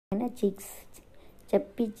cheeks,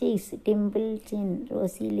 chubby cheeks, dimple chin,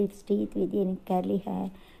 rosy lips, teeth with any curly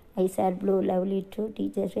hair, eyes are blue, lovely true,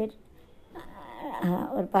 teacher said.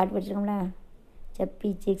 ஒரு பாட்டு படிச்சிருக்கோம்ல, சப்பி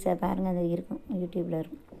seeks, அதை பாருங்கள், அது இருக்கும், யூடியூப்பில்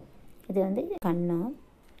இருக்கும். இது வந்து கண்ணம்,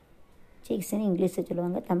 சீக்ஸ்ன்னு இங்கிலீஷில்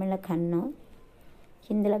சொல்லுவாங்க, தமிழில் கண்ணம்,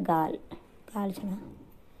 ஹிந்தியில் கால் சொல்லுவாங்க.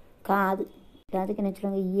 காது, அதுக்கு என்ன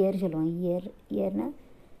சொல்லுவாங்க, இயர் சொல்லுவாங்க. இயர்னால்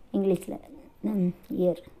இங்கிலீஷில்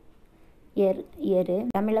இயரு,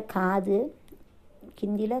 தமிழில் காது,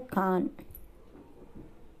 ஹிந்தியில் கான்.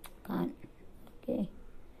 ஓகே.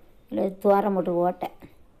 இல்லை துவாரம் போட்டு ஓட்டை,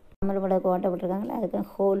 தமிழ் படக்கு ஓட்டை போட்டிருக்காங்களா, அதுக்கு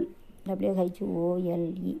ஹோல்,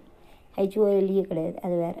 WHOLE. HOLE கிடையாது,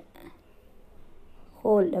 அது வேறு.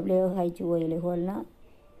 Whole, WHOLE. ஹோல்னால்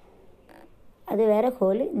அது வேறு,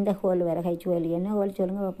 ஹோல், இந்த ஹோல் வேறு. HOLE என்ன ஹோல்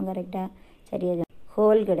சொல்லுங்கள் பார்ப்போம், கரெக்டாக சரியாக.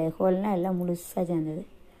 ஹோல் கிடையாது, ஹோல்னால் எல்லாம் முழுசாக சேர்ந்தது.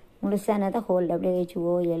 முழுசானது தான் ஹோல்,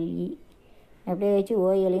 WHOLE.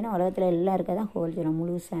 WHOLEன்னா உலகத்தில் எல்லாம் இருக்க தான் ஹோல் சொல்லுவோம்,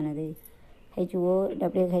 முழுசானது. WHOLE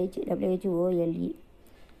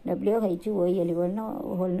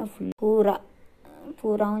ஹோல்னா ஃபுல்,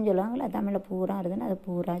 பூராவும் சொல்லுவாங்களா, தமிழில் பூரா இருக்குதுன்னா அது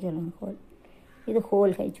பூரா சொல்லுவாங்க, ஹோல். இது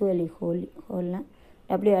whole, HOLE. ஹோல்னால்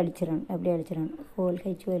W அடிச்சிடணும். Whole,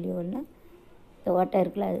 HOLE. ஹோல்னால் இந்த ஓட்டை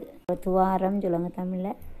இருக்குல்ல, அது துவாரம் சொல்லுவாங்க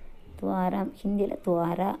தமிழில். துவாரம், ஹிந்தியில்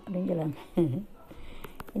துவாரா அப்படின்னு சொல்லுவாங்க.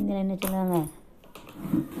 ஹிந்தியில் என்ன சொல்லுவாங்க,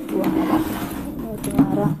 துவாரா.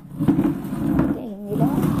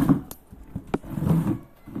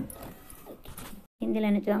 ஓகே. ஹிந்தியில்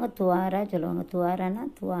என்ன சொல்லுவாங்க, துவாரா சொல்லுவாங்க. துவாரானா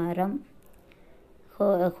துவாரம்.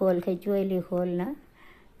 Whole, HOLE.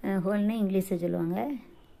 ஹோல்னா இங்கிலீஷில் சொல்லுவாங்க,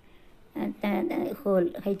 ஹோல்,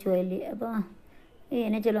 HOLE. அப்போ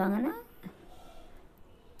என்ன சொல்லுவாங்கன்னா,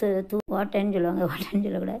 ஓட்டன்னு சொல்லுவாங்க. ஓட்டன்னு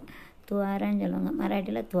சொல்லக்கூடாது, துவாரான்னு சொல்லுவாங்க.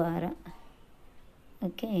 மராட்டியில் துவாரா.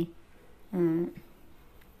 ஓகே.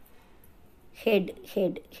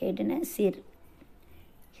 ஹெட்னா சிர்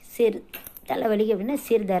தலைவலிக்கு அப்படின்னா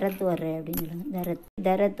சிர் தரத்து வர்றேன் அப்படின்னு சொல்லுவாங்க.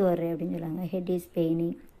 தரத்து வர்றேன் அப்படின்னு சொல்லுவாங்க. ஹெட்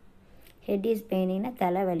இஸ் பெயினிங்னா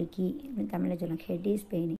தலைவலிக்கு அப்படின்னு தமிழில் சொல்லுவாங்க. ஹெட் இஸ்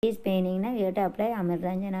பெயினிங்னா கேட்டால் அப்படியே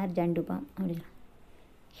அமர்தாஞ்சனார் ஜண்டுபாம் அப்படி சொல்லுவாங்க.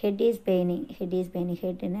 Head is paining.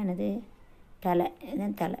 ஹெட்டுன்னா என்னது, தலை.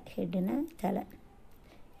 இதுதான் தலை. ஹெட்டுன்னா தலை.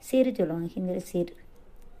 சிறு சொல்லுவாங்க ஹிந்தியில், சிர்.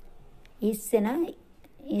 இஸ்னா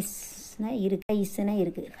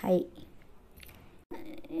இருக்குது, ஹை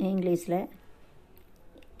இங்கிலீஷில்.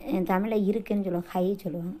 தமிழில் இருக்குன்னு சொல்லுவாங்க, ஹை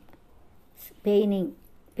சொல்லுவாங்க.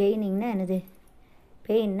 பெயினிங்னா என்னது,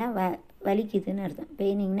 பெயின்னா வலிக்குதுன்னு அர்த்தம்.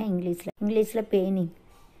 பெயினிங்னா இங்கிலீஷில் பெயினிங்,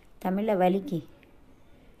 தமிழில் வலிக்கு.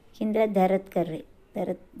 ஹிந்தியில் தரத் கர்றே.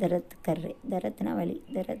 தரத்துனா வலி.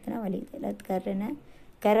 தரத்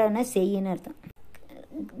கர்றனா செய்யின்னு அர்த்தம்.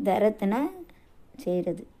 தரத்துனா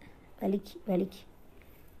செய்கிறது, வலிக்கு.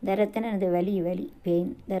 தரத்துனா என்னது, வலி.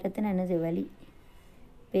 பெயின். தரத்துனா என்னது, வலி.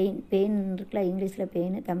 பெயின் இருக்குல்ல, இங்கிலீஷில்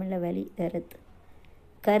பெயின், தமிழில் வலி. தரத்.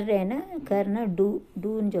 கர்னா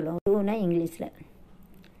டூன்னு சொல்லுவோம். டூனா இங்கிலீஷில்,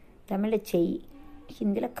 தமிழில் செய்,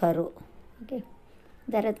 ஹிந்தியில் கரோ. ஓகே.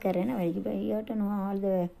 தரத் கர்றேன்னா வலிக்கு. இப்போ you have to know all the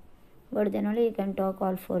word, then only you can talk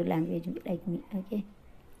all 4 language like me. Okay.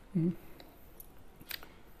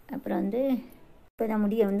 அப்புறம் வந்து இப்போ நான்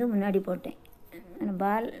முடியை வந்து முன்னாடி போட்டேன்.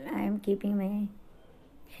 பால், ஐ ஆம் keeping my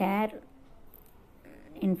hair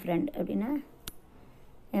in front. அப்படின்னா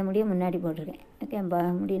என் முடியை முன்னாடி போட்டிருக்கேன். ஓகே.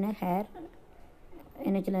 முடினா ஹேர்,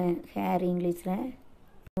 என்ன சொல்லுவேன், ஹேர் இங்கிலீஷில்,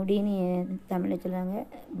 முடின்னு தமிழில் சொல்லுவாங்க,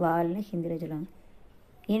 பால்னு ஹிந்தியில் சொல்லுவாங்க.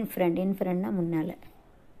 இன் ஃப்ரண்ட்னா முன்னால்.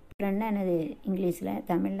 ஃப்ரண்ட்னா என்னது, இங்கிலீஷில்,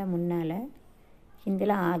 தமிழில் முன்னால்,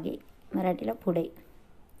 ஹிந்தியில் ஆகே, மராட்டியில் புடை.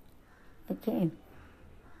 ஓகே.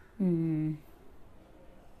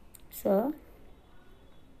 ஸோ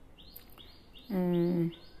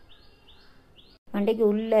மண்டைக்கு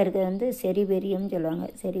உள்ளே இருக்கிறது வந்து செரிபெரியம்னு சொல்லுவாங்க.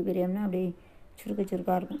 செரிபெரியம்னா அப்படி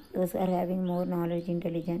சுருக்காக இருக்கும். those are having more knowledge,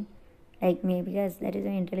 intelligent like me, because that is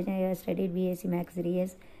why intelligent. I have studied BSc Maths 3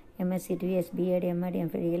 years, MSc 2 years, B.Ed, M.Ed,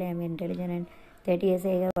 M.Phil. Really I am intelligent, and 30 years I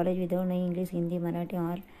have college without knowing English, Hindi, Marathi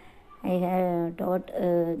all. I have taught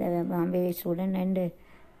the Bombay student, and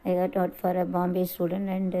I got taught for a Bombay student,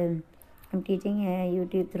 and I'm teaching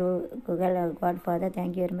YouTube through Google. Godfather,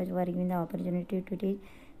 thank you very much for giving the opportunity to teach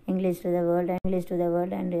English to the world,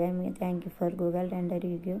 and I thank you for Google and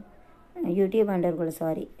YouTube under Google.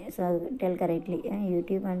 Sorry, so tell correctly.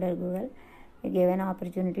 YouTube under Google gave an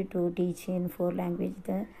opportunity to teach in 4 languages: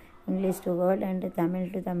 the English to world, and Tamil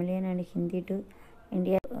to Tamilian, and Hindi to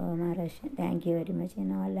India, Maharashtra. Thank you very much. In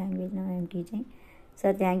all language now I am teaching. So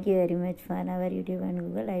thank you very much for our YouTube and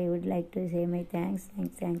Google. I would like to say my thanks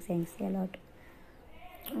a lot.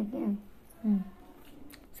 Okay.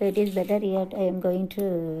 So it is better, yet I am going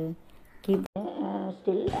to keep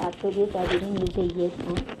still after this I didn't use a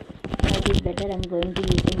earphone. that is better. I'm going to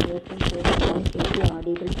use earphone so that I can be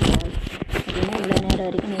audible to all. அப்படின்னா இவ்வளோ நேரம்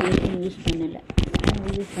வரைக்கும் நான் earphone use பண்ணலை,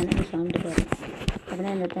 use பண்ண sound வரும்.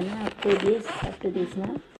 அப்படின்னா என்ன பண்ணா அப் டு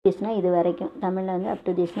திஸ்னால் இது வரைக்கும், தமிழில் வந்து அப்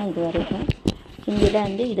டு திஸ்னால் இது வரைக்கும், ஹிந்தியில்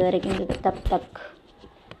வந்து இது வரைக்கும் இருக்குது தக் தக்.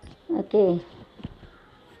 ஓகே,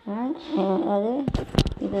 அது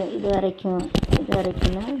இது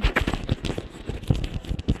வரைக்கும்னா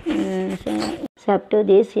up to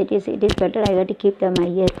this it is better. I got to keep my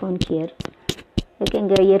earphone here. Okay,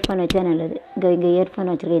 இங்கே இயர்ஃபோன் வச்சா நல்லது. இங்கே இயர்ஃபோன்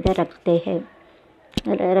வச்சுருக்க இதை ரக்தே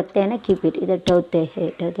keep it. இதை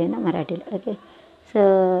டவுத்தேனா மராட்டியில். Okay,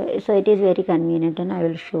 so it is very convenient and I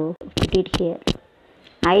will show, put it here.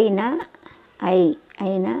 Aina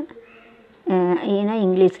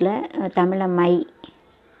இங்கிலீஷில், தமிழில் my.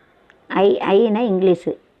 Aina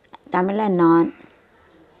English, தமிழில் நான்,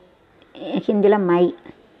 ஹிந்தியில் my.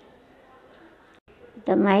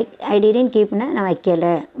 the mic I didn't keep ना நான் வைக்கல.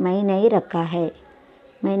 மை नहीं रखा है,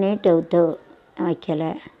 மை नहीं टवतो நான் வைக்கல.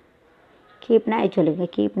 கீப்னா சொல்லுங்க.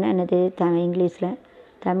 கீப்னா என்னது இங்கிலீஷில்,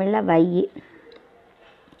 தமிழில் வை.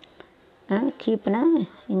 கீப்னா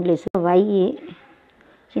இங்கிலீஷ் வை,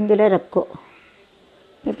 ஹிந்தியில் ரக்கோ.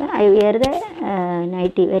 இப்போ ஐ வியர் த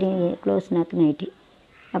நைட்டி, வெரி க்ளோஸ் நக் நைட்டி.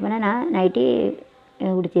 அப்போனா நான் நைட்டி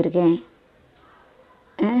உடுத்தியிருக்கேன்.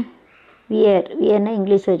 வியர்னா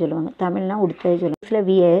இங்கிலீஷில் சொல்லுவாங்க, தமிழ்னா உடுத்தது சொல்லுவாங்க. இங்கிலீஷில்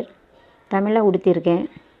வியர், தமிழில் உடுத்திருக்கேன்.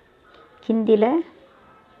 ஹிந்தியில்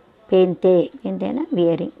பேந்தேனா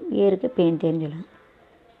வியருக்கு பேந்தேன்னு சொல்லுவாங்க.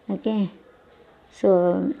 Okay, so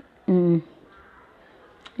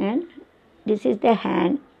and this is the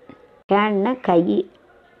ஹேண்ட்னா கை,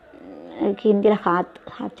 ஹிந்தியில்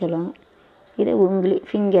ஹாத் சொல்லுவாங்க. இது உங்கிலி,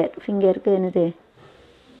 ஃபிங்கருக்கு என்னது,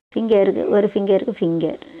 ஒரு ஃபிங்கருக்கு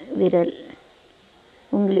ஃபிங்கர் விரல்,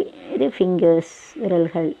 உங்கிலி. இது ஃபிங்கர்ஸ்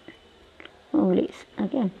விரல்கள், உங்கிலிஸ்.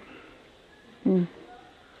 Okay,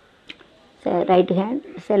 right hand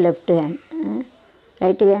left hand.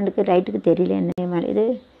 ரைட்டுக்கு தெரியல என்ன. இது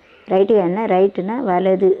ரைட்டு ஹேண்ட்னா, ரைட்டுனா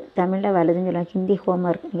வலது, தமிழில் வலதுன்னு சொல்லுவாங்க. ஹிந்தி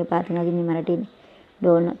ஹோம்ஒர்க் நீங்கள் பார்த்துங்க. ஹிந்தி மராட்டி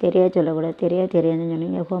டோன்னு தெரியாது சொல்லக்கூடாது, தெரியாதுன்னு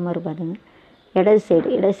சொல்லுவீங்க. ஹோம்ஒர்க் பார்த்துங்க. இடது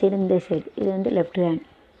சைடு இந்த சைடு, இது வந்து லெஃப்ட் ஹேண்ட்.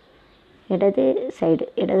 இடது side,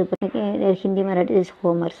 Hindi Marathi is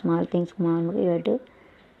homework. Small things you have to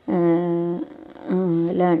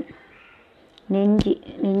learn. நெஞ்சு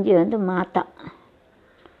வந்து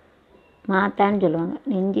மாத்தான்னு சொல்லுவாங்க.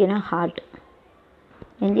 நெஞ்சுனா ஹார்ட்.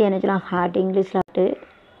 நெஞ்சு என்ன சொல்லுவாங்க, ஹார்ட் இங்கிலீஷில் ஹார்ட்டு,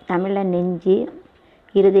 தமிழில் நெஞ்சு.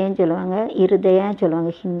 இருதயம் சொல்லுவாங்க,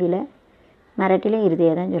 சொல்லுவாங்க ஹிந்தியில். மராட்டிலையும்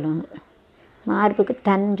இருதயம் தான் சொல்லுவாங்க. மார்புக்கு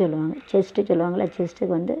தன் சொல்லுவாங்க. செஸ்ட்டு சொல்லுவாங்களா,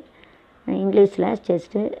 செஸ்ட்டுக்கு வந்து இங்கிலீஷில்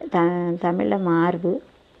செஸ்ட்டு, தமிழில் மார்பு,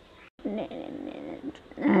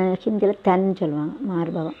 ஹிந்தியில் தன் சொல்லுவாங்க,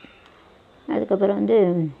 மார்பகம். அதுக்கப்புறம் வந்து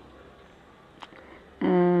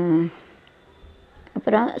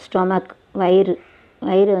அப்புறம் ஸ்டொமக், வயிறு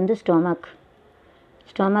வந்து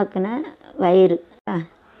ஸ்டொமக்குன்னா வயிறு.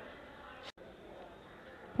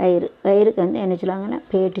 வயிறுக்கு வந்து என்ன சொல்லுவாங்கன்னா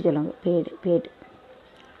பேட்டு சொல்லுவாங்க.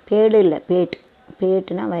 பேடு இல்லை,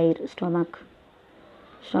 பேட்டுனா வயிறு.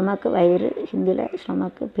 ஸ்டொமக்கு வயிறு, ஹிந்தியில்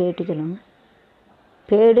ஸ்டொமக்கு பேட்டு சொல்லுவாங்க.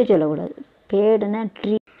 பேடு சொல்லக்கூடாது. பேடுனா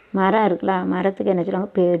ட்ரீ, மரம் இருக்கலாம், மரத்துக்கு என்ன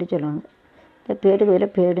சொல்லுவாங்க, பேடு சொல்லுவாங்க. இந்த பேடுக்கு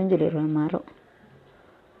பதிலாக பேடுன்னு சொல்லிடுவாங்க, மரம்.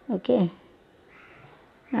 ஓகே,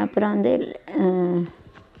 அப்புறம்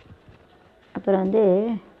வந்து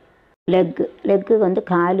லெக்கு வந்து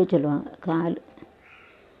காலு சொல்லுவாங்க.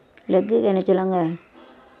 லெக்குக்கு என்ன சொல்லுவாங்க,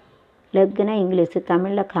 லெக்குனா இங்கிலீஷு,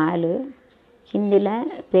 தமிழில் காலு, ஹிந்தியில்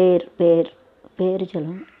பேர்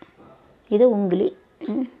சொல்லுவாங்க. இது உங்கிலி.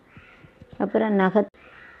 அப்புறம்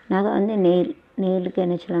நகை வந்து நெயிலுக்கு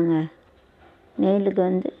என்ன சொல்லுவாங்க, நெயிலுக்கு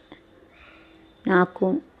வந்து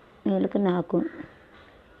நாக்கூன்.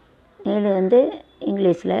 நெயில் வந்து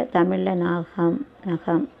இங்கிலீஷில், தமிழில்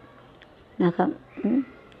நகம்.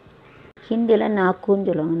 ஹிந்தியில் நாக்கூன்னு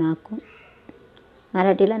சொல்லுவாங்க, நாக்கூன்.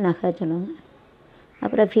 மராட்டியில் நகை சொல்லுவாங்க.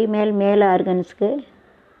 அப்புறம் மேல் ஆர்கன்ஸுக்கு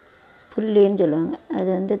புள்ளின்னு சொல்லுவாங்க. அது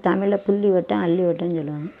வந்து தமிழில் புள்ளி வட்டம், அள்ளி வட்டம்னு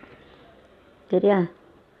சொல்லுவாங்க. சரியா?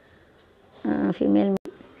 Female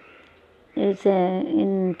it's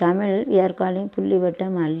in Tamil we are calling புள்ளி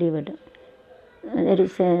வட்டம், அள்ளி வட்டம். There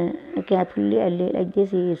is புள்ளி, அள்ளி, like this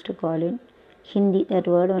we used to call in Hindi. That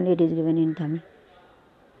word only it is given in Tamil.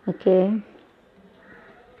 Okay,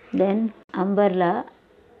 then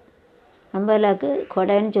அம்பர்லாக்கு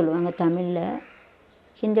கொடைன்னு சொல்லுவாங்க தமிழில்.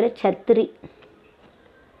 ஹிந்தியில் சத்திரி,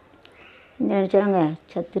 ஹிந்தி நினச்சாங்க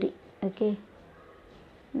சத்திரி.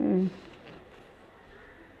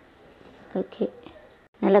 ஓகே,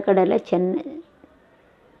 நிலக்கடலை, சென்னை.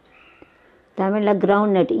 தமிழில்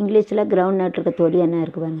கிரவுண்ட் நட், இங்கிலீஷில் கிரவுண்ட் நட் இருக்க தொடி என்ன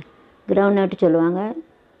இருக்குது பாருங்க, கிரவுண்ட் நட்டு சொல்லுவாங்க.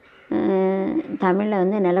 தமிழில்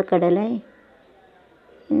வந்து நிலக்கடலை,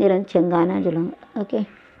 ஹிந்தியில் வந்து செங்கானான்னு சொல்லுவாங்க. ஓகே.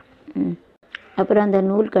 அப்புறம் அந்த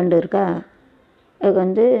நூல்கண்டு இருக்கா, அதுக்கு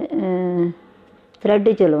வந்து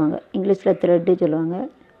த்ரெட்டு சொல்லுவாங்க. இங்கிலீஷில் த்ரெட்டு சொல்லுவாங்க.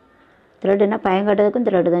 த்ரெட்டுனா பயங்காட்டுறதுக்கும்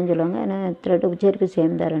த்ரெட்டு தான் சொல்லுவாங்க. ஏன்னா த்ரெட்டு உச்சரிப்பு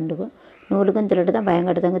சேம் தான் ரெண்டுக்கும். நூலுக்கும் த்ரெட்டு தான்,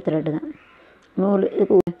 பயங்காட்டுறதுக்கும் த்ரெட்டு தான். நூல்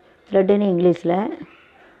இதுக்கு த்ரெட்டுன்னு இங்கிலீஷில்,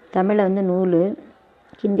 தமிழில் வந்து நூல்,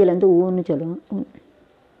 ஹிந்தியில் வந்து ஊன்னு சொல்லுவோம்.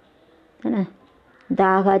 ஏன்னா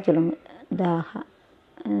தாகா சொல்லுவாங்க, தாகா.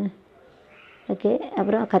 ஓகே.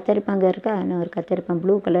 அப்புறம் கத்தரிப்பாங்க இருக்கா, இன்னும் ஒரு கத்தரிப்பான்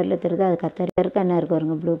ப்ளூ கலரில் தெரியுதா, அது கத்தரி இருக்கா, என்ன இருக்கு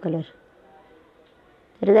வருங்க ப்ளூ கலர்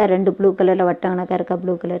தெரியுதா, 2 ப்ளூ கலரில் வட்டங்கணக்கா இருக்கா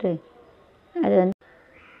ப்ளூ கலரு, அது வந்து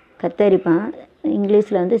கத்தரிப்பான்.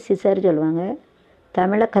 இங்கிலீஷில் வந்து சிசர் சொல்லுவாங்க.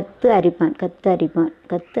 தமிழில் கத்து அரிப்பான், கத்து அரிப்பான்,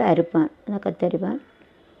 கத்து அறுப்பான், அதான் கத்தரிப்பான்.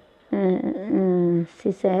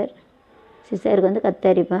 சிசர், சிசருக்கு வந்து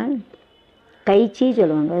கத்தரிப்பான். கைச்சி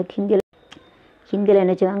சொல்லுவாங்க. ஹிந்தியில்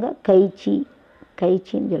என்ன சொல்லுவாங்க, கைச்சி,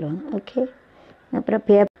 கைச்சின்னு சொல்லுவாங்க. ஓகே. அப்புறம்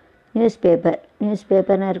நியூஸ் பேப்பர், நியூஸ்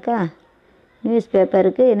பேப்பர்னா இருக்கா, நியூஸ்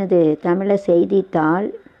பேப்பருக்கு என்னது தமிழில் செய்தித்தாள்,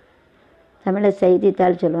 தமிழில்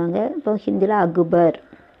செய்தித்தாள் சொல்லுவாங்க. இப்போ ஹிந்தியில் அக்பர்,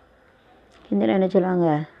 ஹிந்தியில் என்ன சொல்லுவாங்க,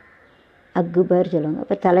 அக்பர் சொல்லுவாங்க.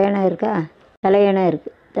 இப்போ தலையணை இருக்கா, தலையணை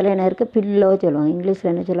இருக்குது, தலையணை இருக்குது பில்லோ சொல்லுவாங்க.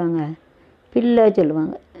 இங்கிலீஷில் என்ன சொல்லுவாங்க, பில்லோ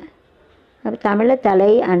சொல்லுவாங்க. அப்போ தமிழில்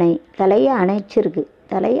தலை அணை, தலையை அணைச்சிருக்கு,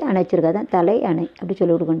 தலையை அணைச்சிருக்கு, அதான் தலை அணை அப்படி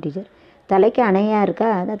சொல்லி கொடுக்கணும் டீச்சர். தலைக்கு அணையாக இருக்கா,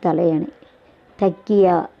 அதான் தலை அணை.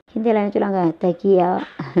 தக்கியா, ஹிந்தியில் என்ன சொல்லுவாங்க, தக்கியா,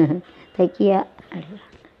 தக்கியா அப்படி.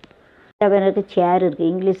 சேர் இருக்குது,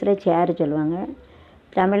 இங்கிலீஷில் சேர் சொல்லுவாங்க.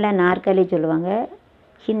 தமிழில் நாற்காலி சொல்லுவாங்க.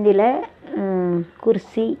 ஹிந்தியில்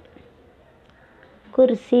குர்சி,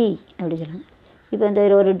 குர்சி அப்படி சொல்லுவாங்க. இப்போ இந்த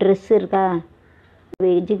ஒரு ட்ரெஸ் இருக்கா,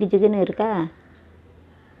 ஜிகு ஜிகுன்னு இருக்கா,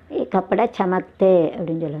 கப்படா சமக்தே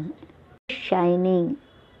அப்படின்னு சொல்லுவாங்க. ஷைனிங்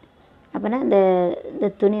அப்போனா இந்த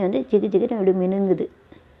துணி வந்து ஜிகு ஜிகுன்னு அப்படி மினுங்குது,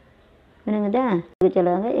 மினுங்குதா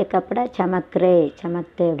சொல்லுவாங்க. கப்படா சமக்ரே,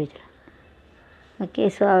 சமக்தே அப்படி சொல்லுவாங்க. Okay.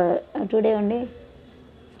 So today only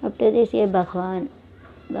up to this ஏ பகவான்,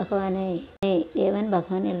 பகவானே தேவன்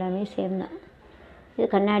பகவான் எல்லாமே சேம் தான். இது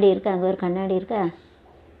கண்ணாடி இருக்கா, அங்கே ஒரு கண்ணாடி இருக்கா,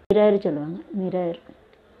 மிரர் சொல்லுவாங்க. மிரர்,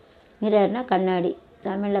 மிரர்னால் கண்ணாடி.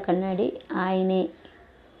 தமிழில் கண்ணாடி ஆயினே,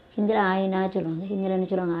 ஹிந்தியில் ஆயினா சொல்லுவாங்க. ஹிந்தியில் என்ன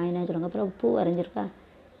சொல்லுவாங்க, ஆயினா சொல்லுவாங்க. அப்புறம் பூ வரைஞ்சிருக்கா,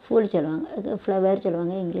 ஃபூல் சொல்லுவாங்க. அது ஃப்ளவர்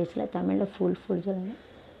சொல்லுவாங்க இங்கிலீஷில், தமிழில் ஃபூல், ஃபூல் சொல்லுவாங்க.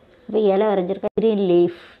 இப்போ இலை வரைஞ்சிருக்கா, க்ரீன்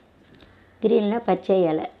லீஃப், க்ரீன்னால் பச்சை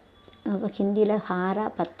இலை. அப்போ ஹிந்தியில் ஹாரா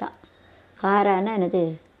பத்தா, ஹாரானா என்னது,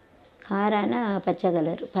 ஹாரானா பச்சை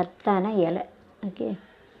கலர், பத்தானா இலை. ஓகே.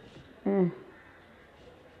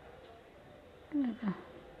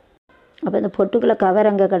 அப்போ இந்த பொட்டுக்குள்ளே கவர்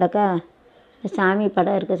அங்கே கிடக்கா, சாமி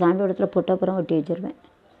படம் இருக்குது, சாமி படத்தில் பொட்டப்புறம் ஒட்டி வச்சுருவேன்.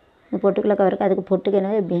 இந்த பொட்டுக்குள்ளே கவருக்கு, அதுக்கு பொட்டுக்கு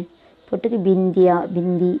என்னது, பொட்டுக்கு பிந்தியா,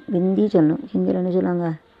 பிந்தி, பிந்தி சொல்லணும். ஹிந்தியில் என்ன சொல்லுவாங்க,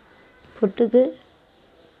 பொட்டுக்கு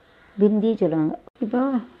பிந்தி சொல்லுவாங்க. இப்போ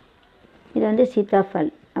இது வந்து சீத்தாஃபல்,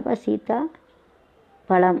 அப்போ சீத்தா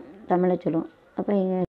பழம் தமிழில் சொல்லுவோம். அப்போ இங்கே